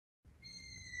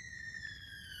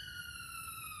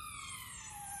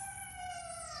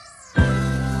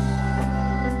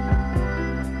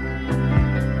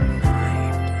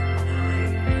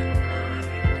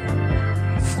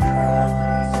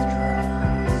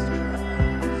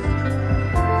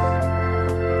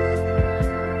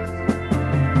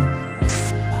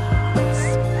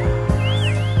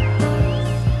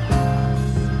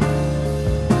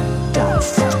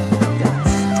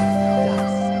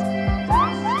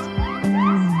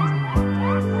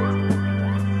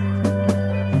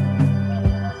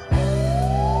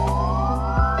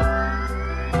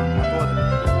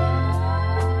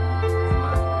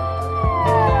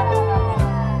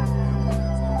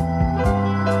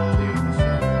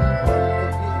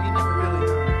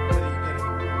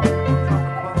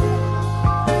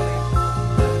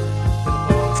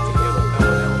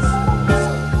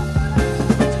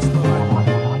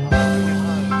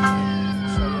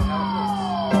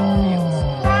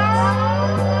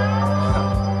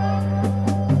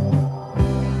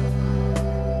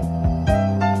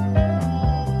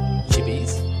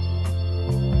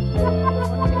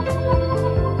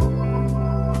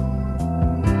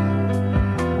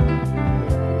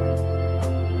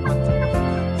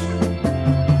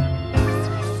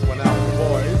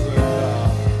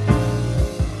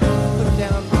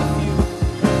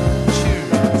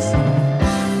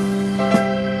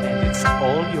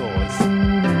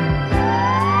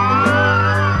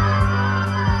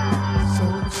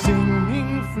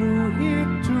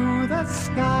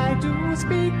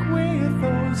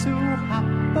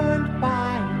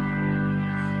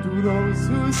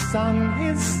who sung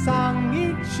his song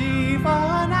each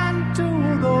even, and to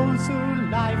those who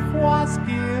life was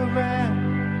given.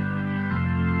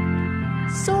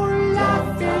 So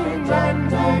laughing ran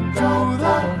we to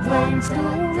the plains to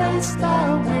race the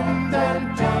wind and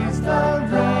chase the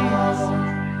rains,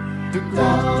 to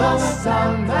greet the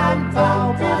sun and bow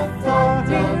before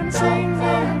him,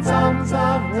 singing songs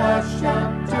of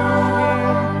worship to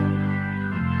him.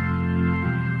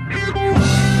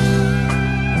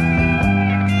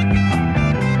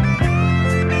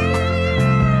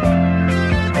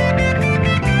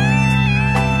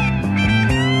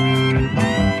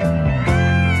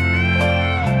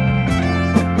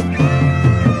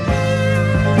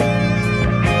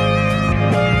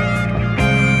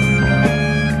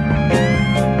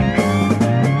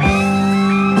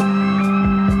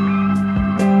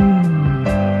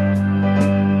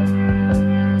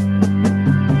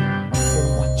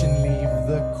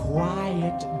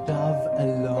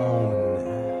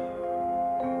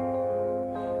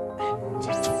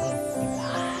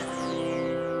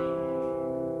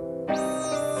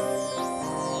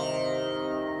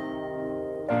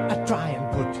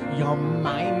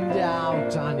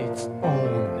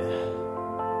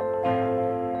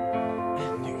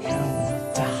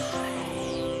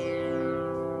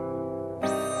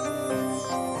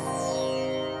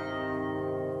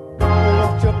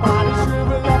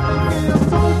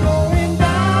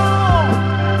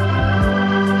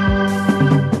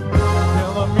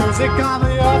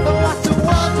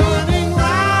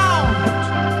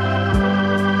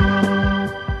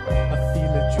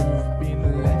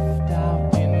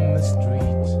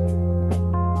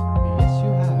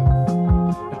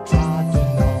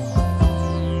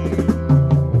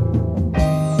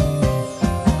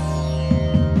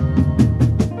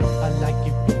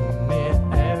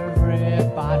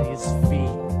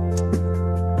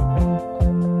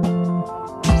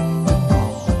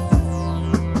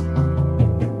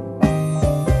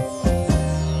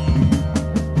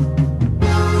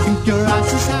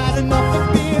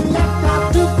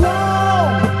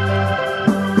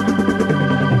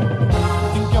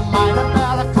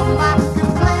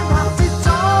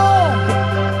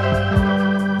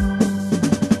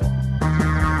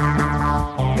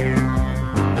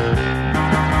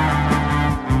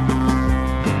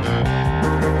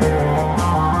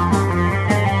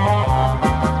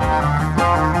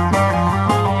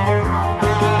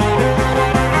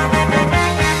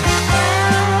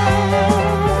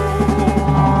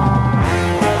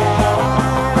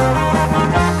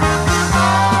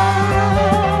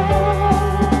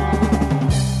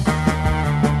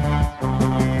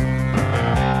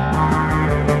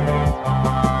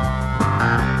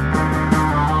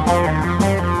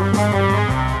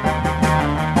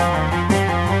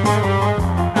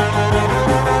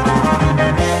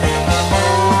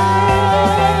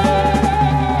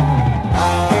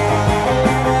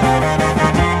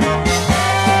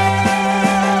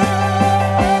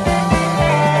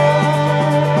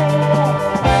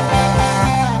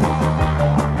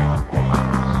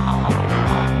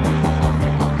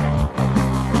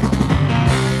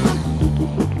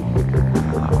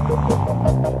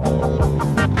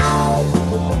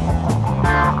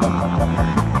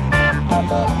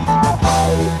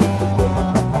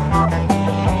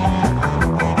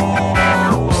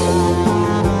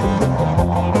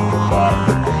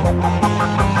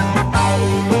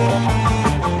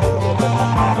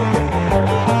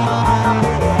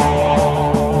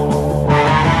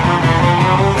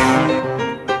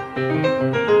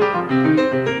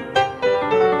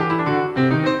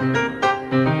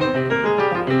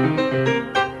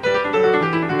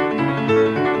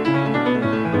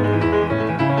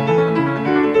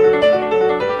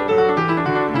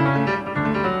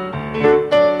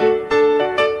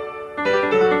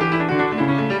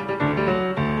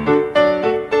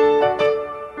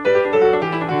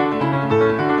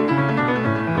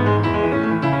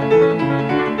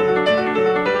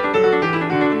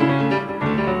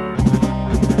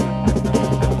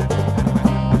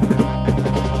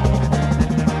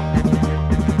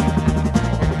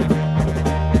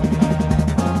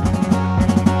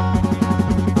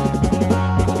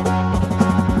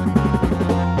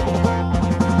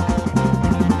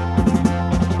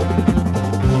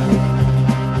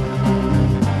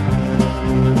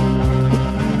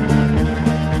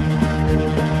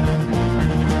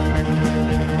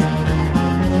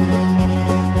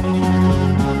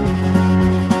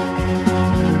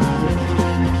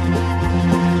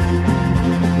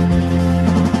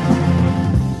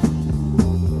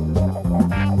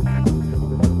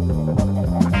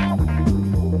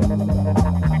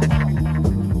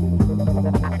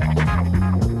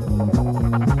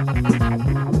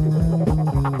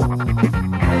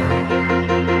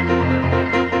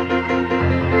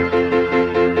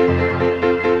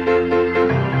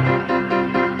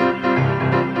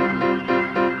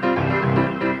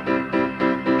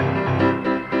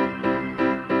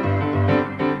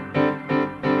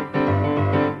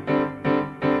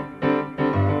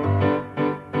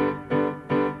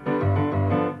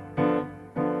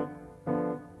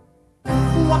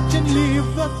 can leave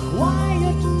the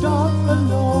quiet dog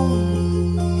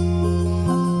alone,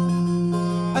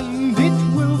 and it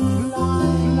will fly,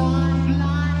 fly,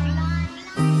 fly,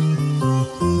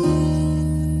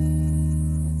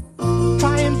 fly.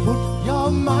 Try and put your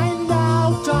mind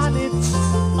out on its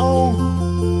own,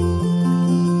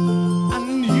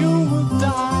 and you will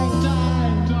die,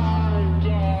 die, die,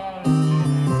 die.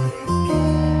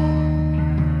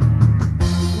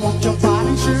 Want your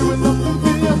body shivering up and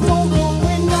feel your soul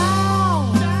going down.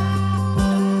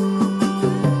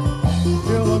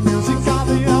 Feel the music of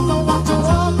the other, watch the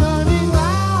world turning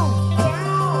round.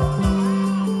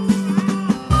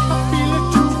 I feel it,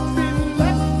 you've been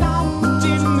left out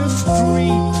in the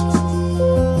street,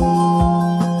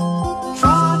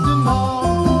 trodden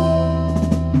on,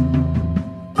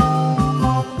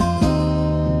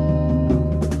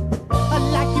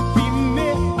 like you've been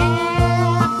near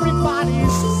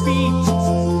everybody's feet.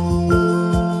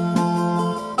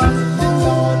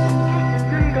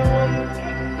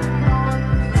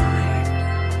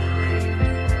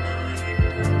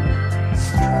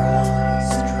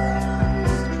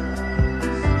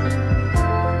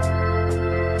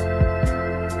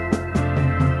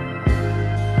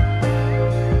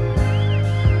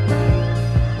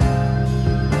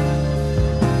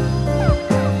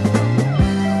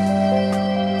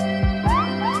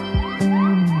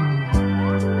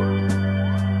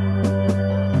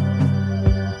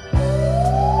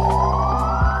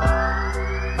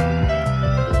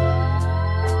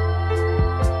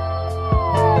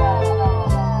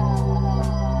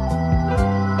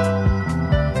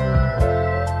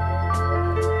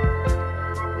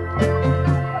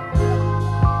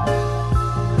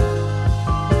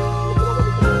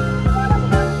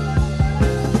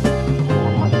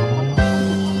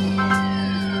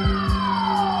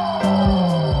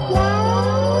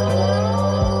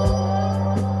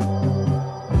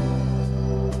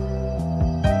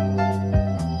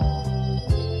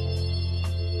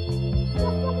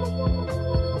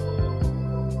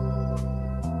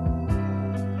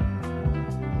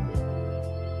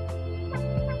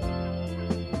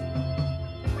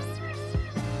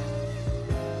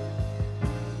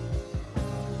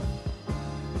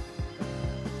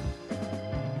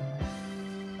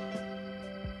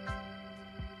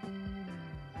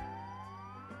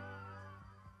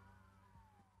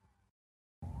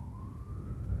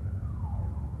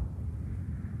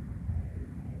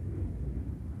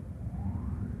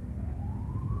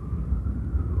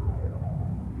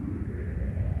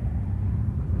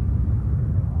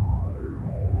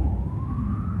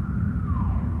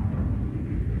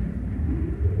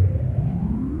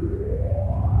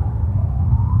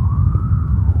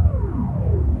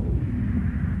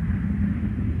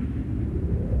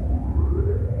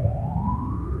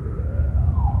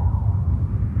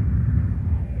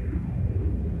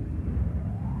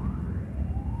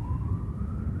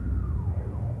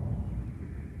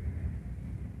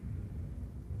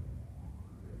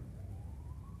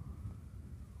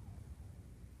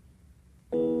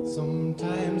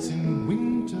 Sometimes in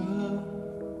winter,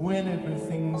 when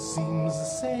everything seems the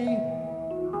same.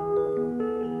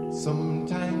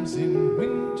 Sometimes in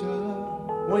winter,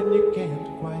 when you can't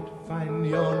quite find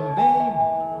your name.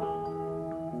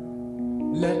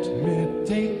 Let me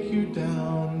take you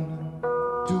down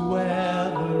to where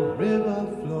the river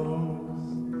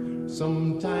flows.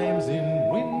 Sometimes in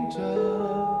winter,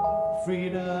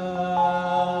 freedom's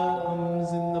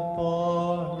in the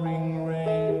pouring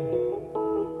rain.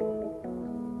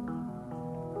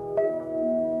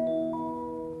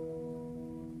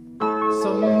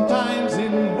 Sometimes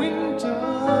in winter,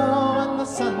 when the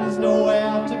sun's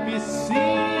nowhere to be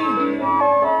seen.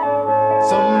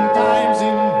 Sometimes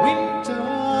in winter,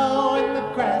 when the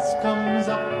grass comes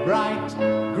up bright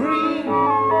green.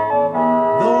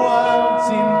 The world's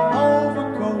in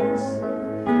overcoats,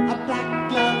 black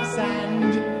gloves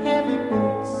and heavy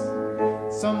boots.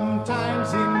 Sometimes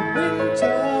in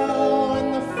winter, when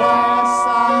the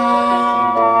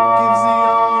fireside gives the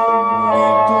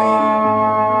only gleam.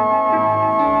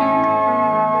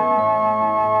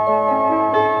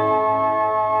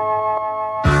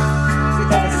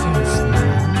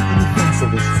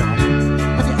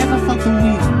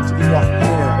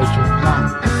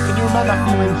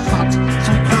 Feeling hot,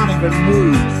 so you can't even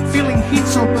move. Feeling heat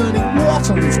so burning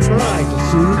water is trying to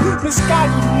soothe. The sky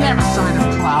will never shine of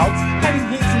clouds. Heading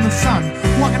heat from the sun,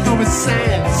 walking over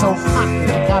sand so hot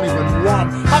that you can't even run.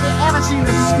 Have you ever seen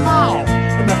the smile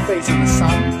in the face of the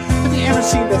sun? Have you ever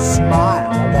seen the smile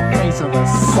on the face of the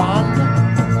sun?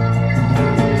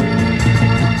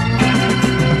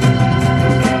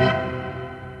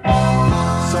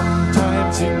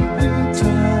 Sometimes in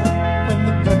winter, when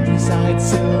the country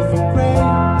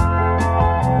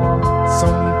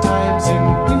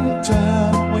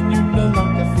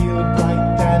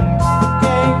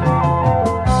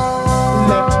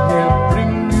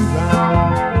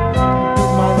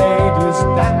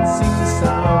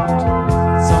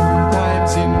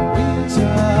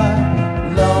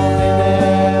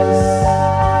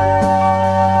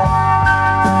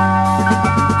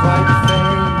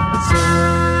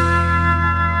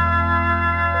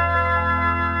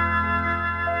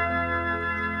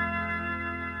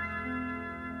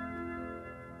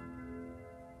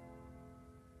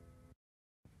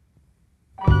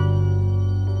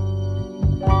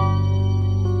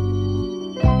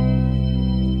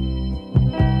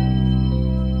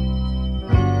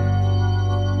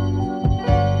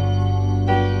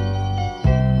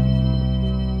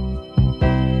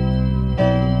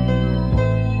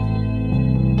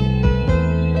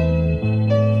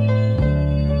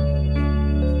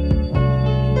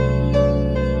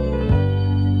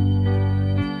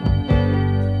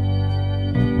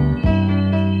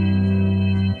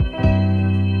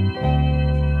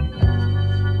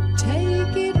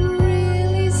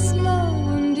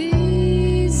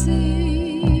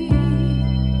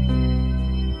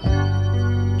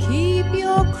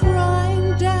you're crying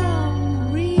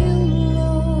down real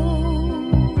low.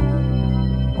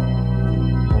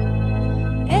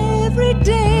 Every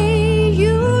day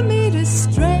you meet a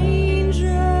stranger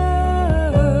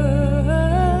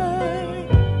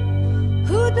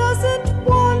who doesn't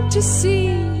want to see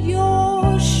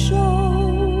your show.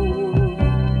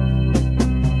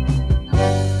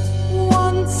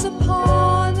 Once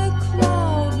upon a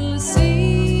cloudless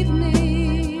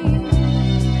evening,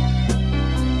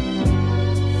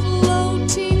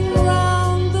 floating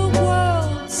round the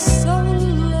world so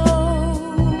low,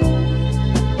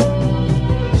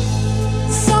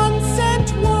 sun sent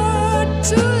word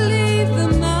to leave the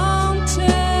mountains,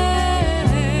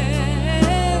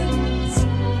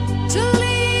 to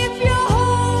leave your home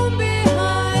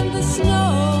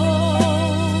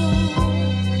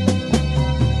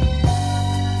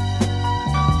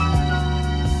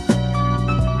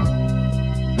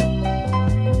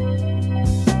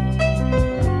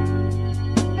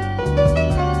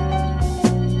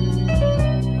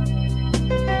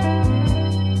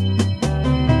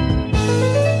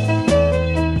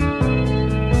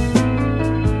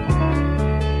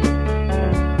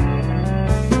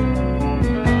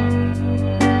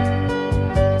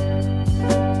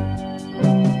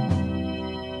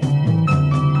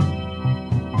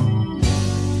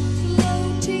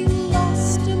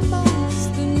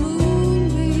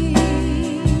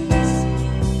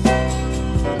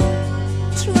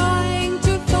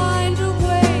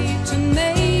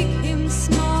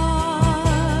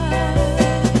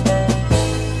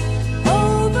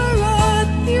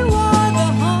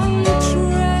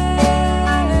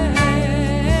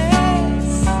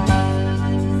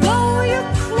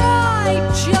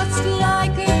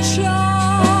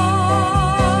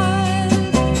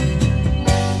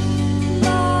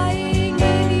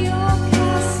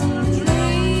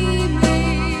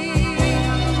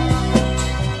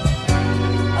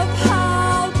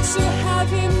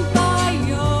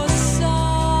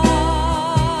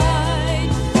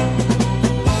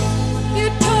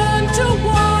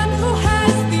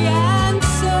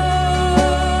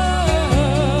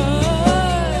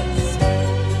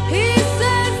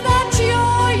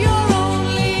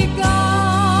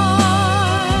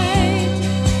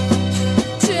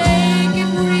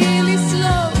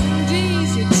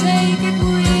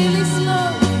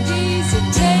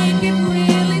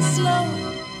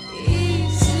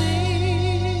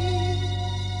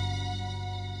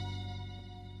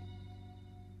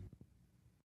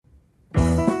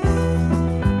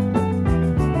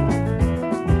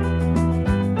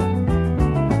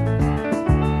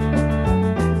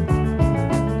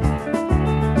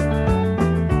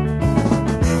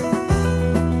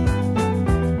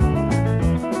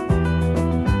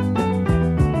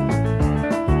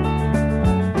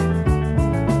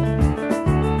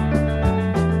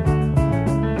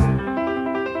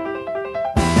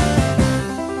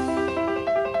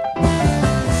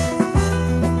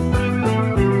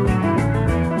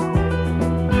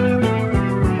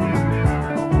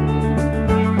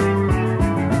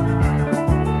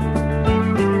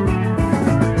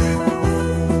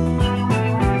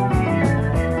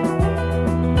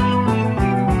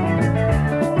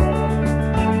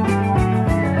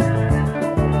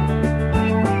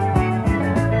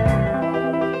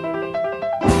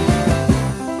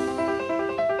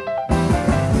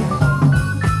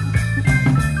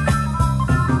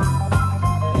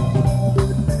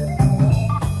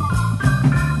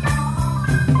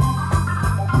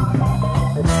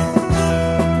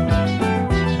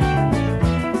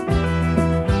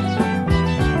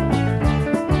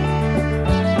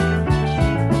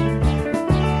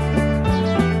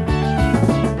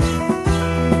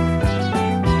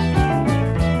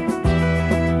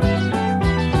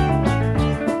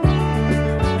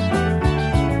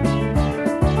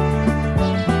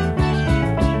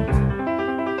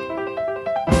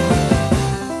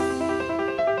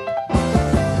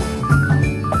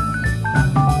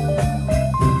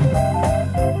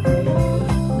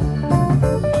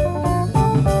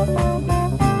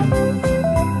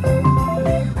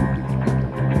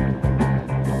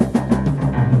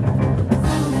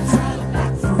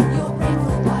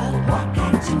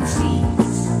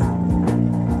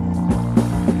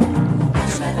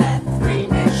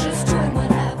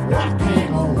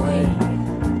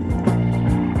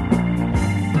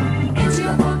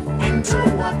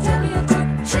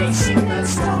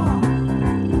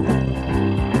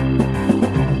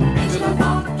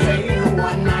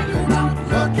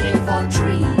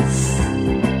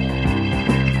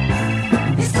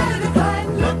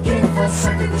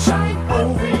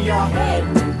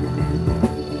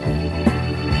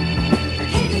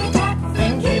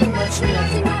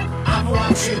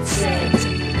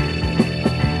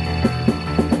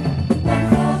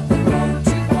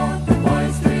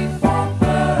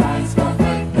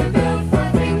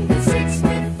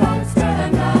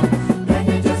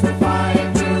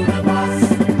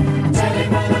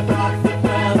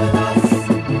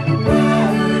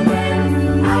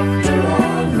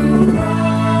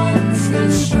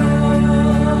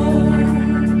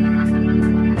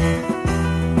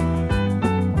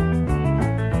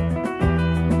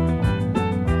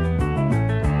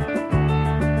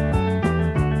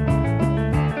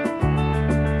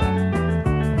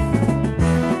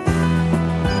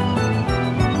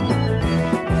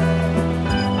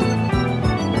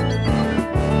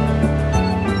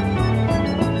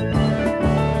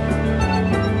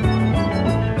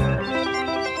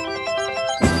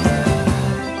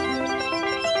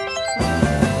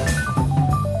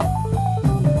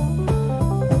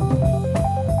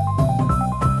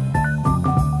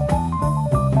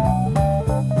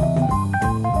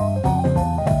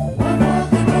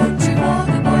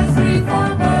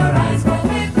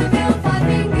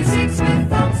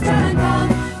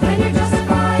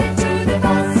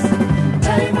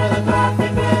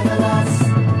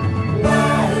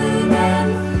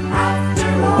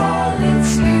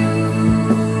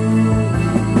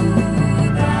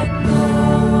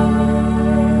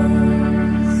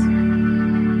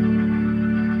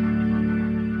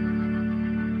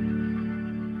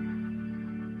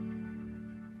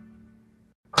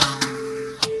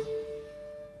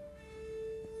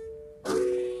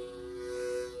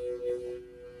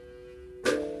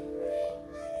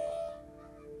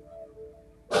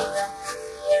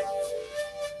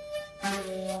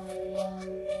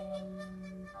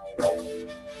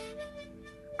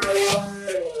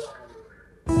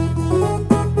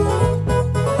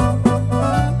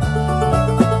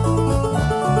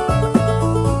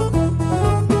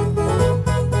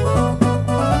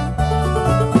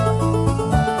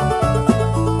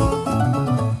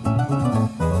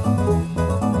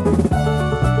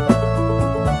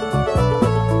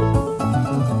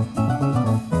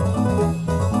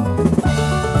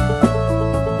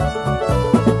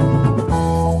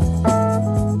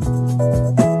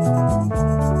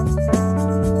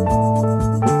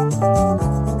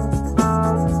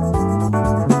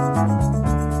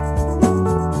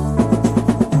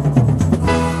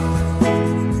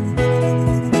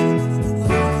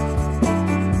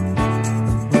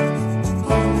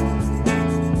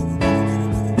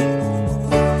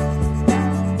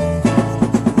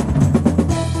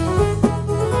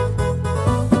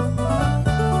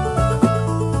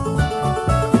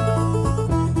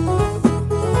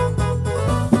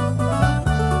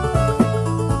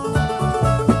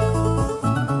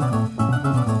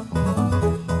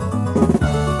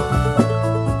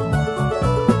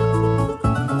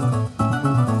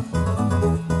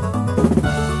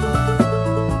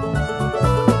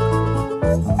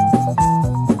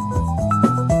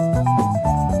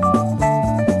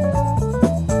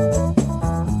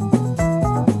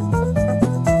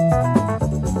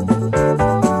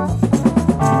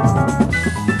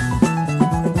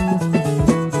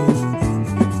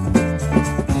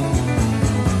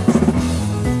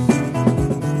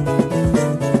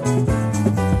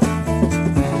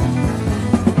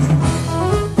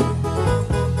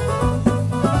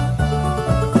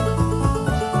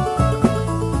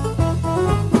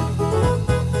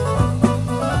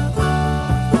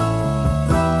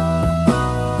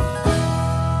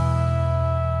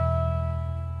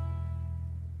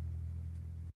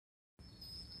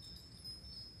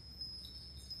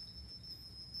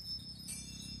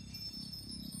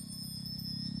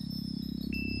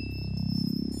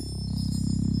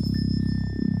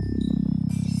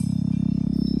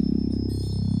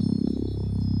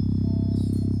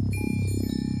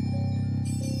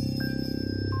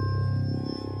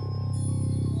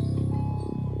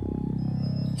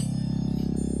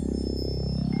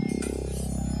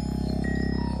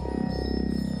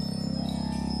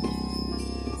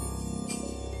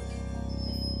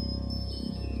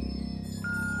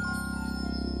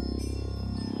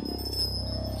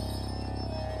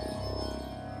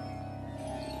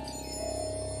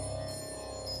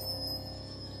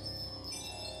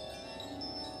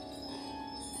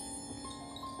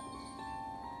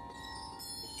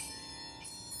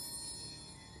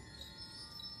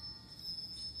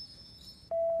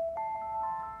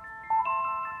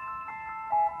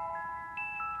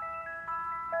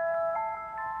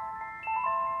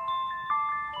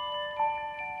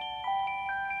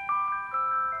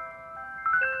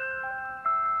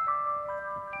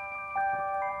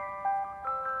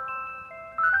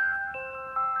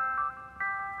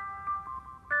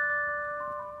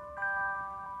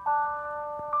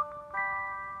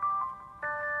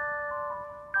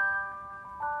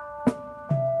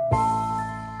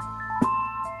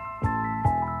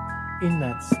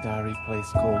that starry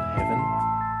place called heaven?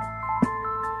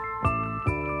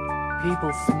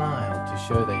 People smile to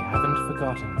show they haven't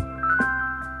forgotten.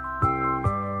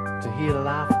 To hear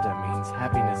laughter means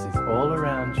happiness is all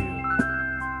around you.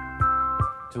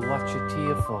 To watch a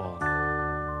tear fall,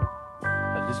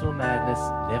 a little madness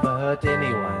never hurt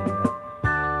anyone.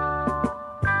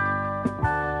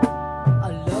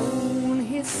 Alone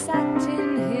he sat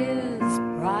in his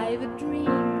private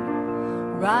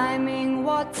dream, rhyming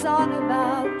what's on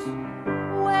about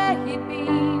where he'd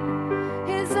been.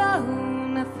 His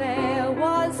own affair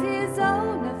was his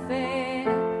own affair,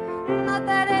 not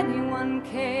that anyone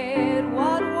cared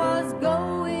what was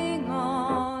going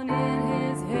on in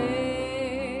his head.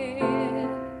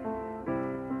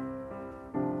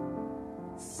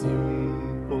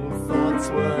 Simple thoughts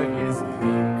were his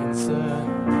main concern.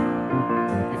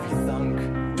 If he thunk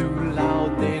too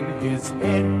loud, then his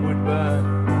head would burn,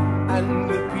 and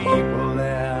the people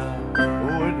there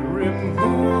would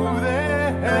remove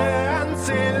their hair and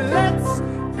say, let's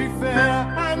be fair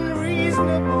and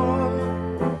reasonable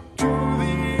to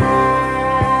the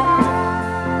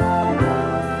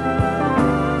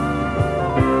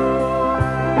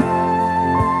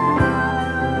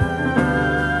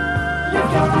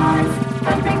Lift your eyes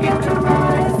and begin to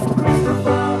rise,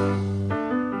 Christopher.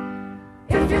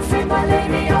 If you see my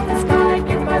lady of the sky,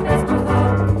 give my best to her.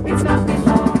 It's not been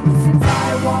long since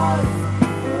I was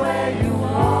where you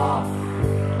are.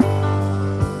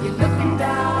 You're looking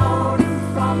down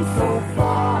from so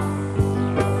far.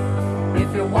 If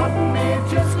you want me,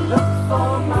 just look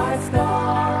for my star.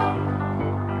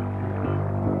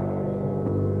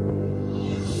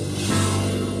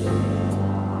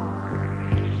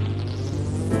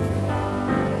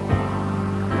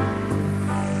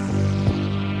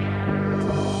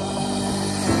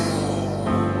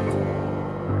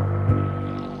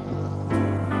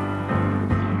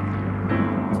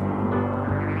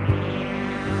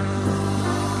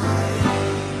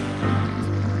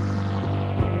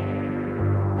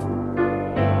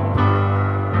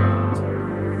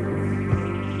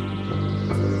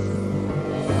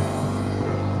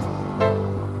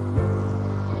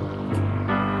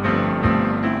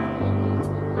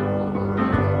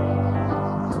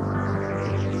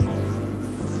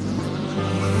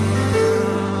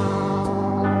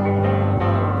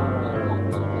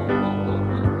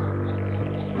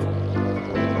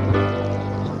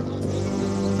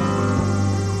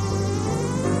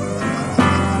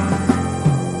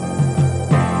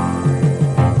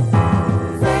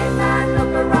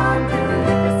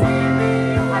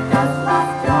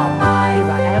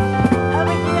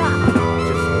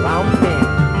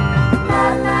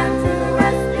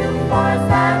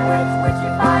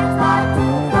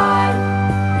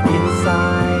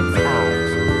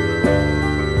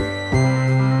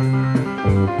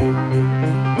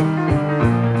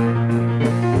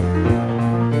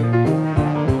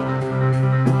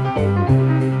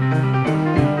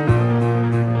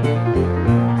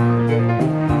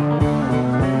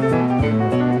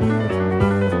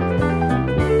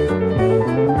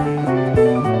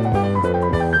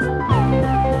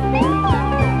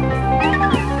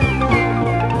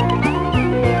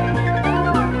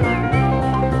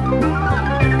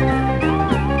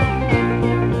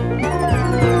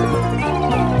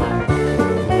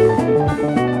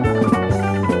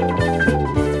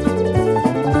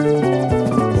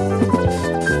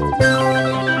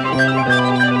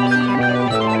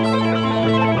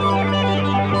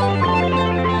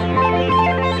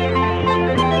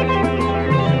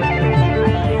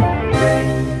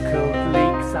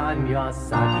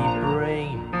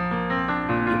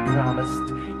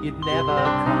 You'd never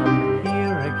come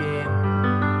here again.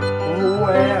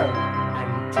 Wear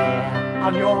and tear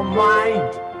on your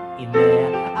mind in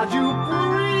there as you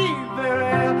breathe their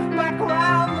air back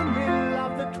round the middle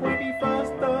of the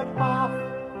 21st third half.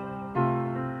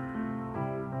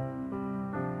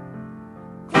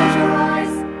 Close your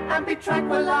eyes and be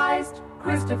tranquilized,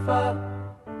 Christopher.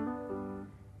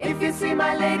 If you see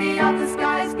my lady of the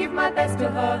skies, give my best to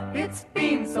her. It's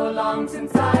been so long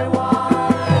since I was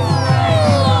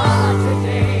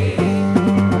today.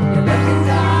 You're looking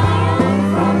down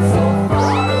from so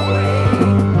far away.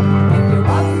 If you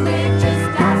want me, just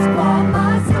ask for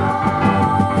my star.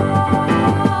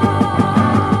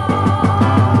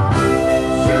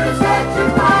 Should have said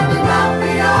you're finding out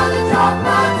beyond the chalk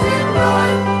marks in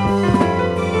ruin.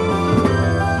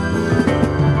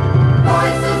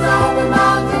 Voices over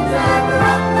mountains ever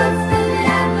uplifts in the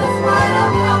endless white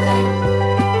of nothing.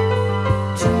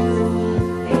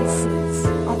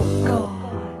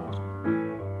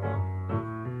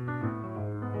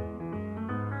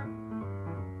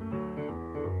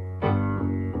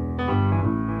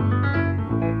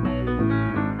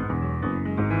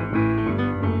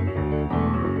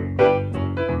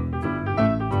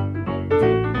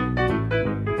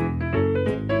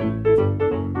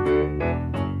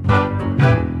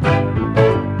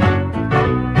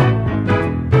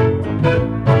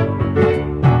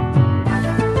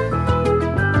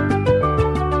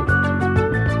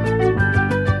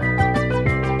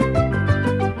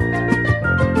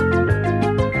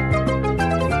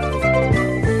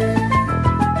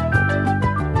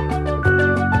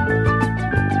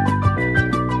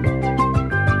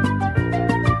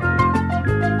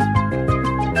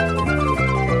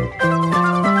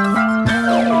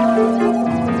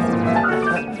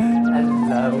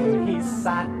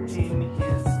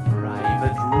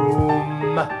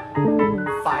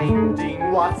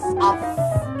 was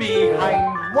off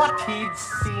behind what he'd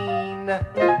seen.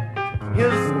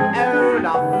 His own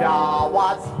affair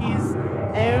was his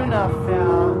own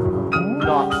affair.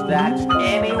 Not that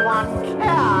anyone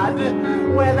cared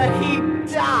whether he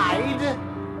died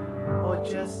or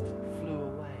just flew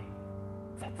away.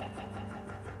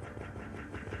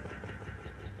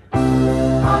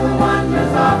 All the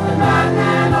wonders of the man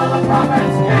and all the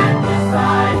prophets can't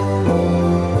decide.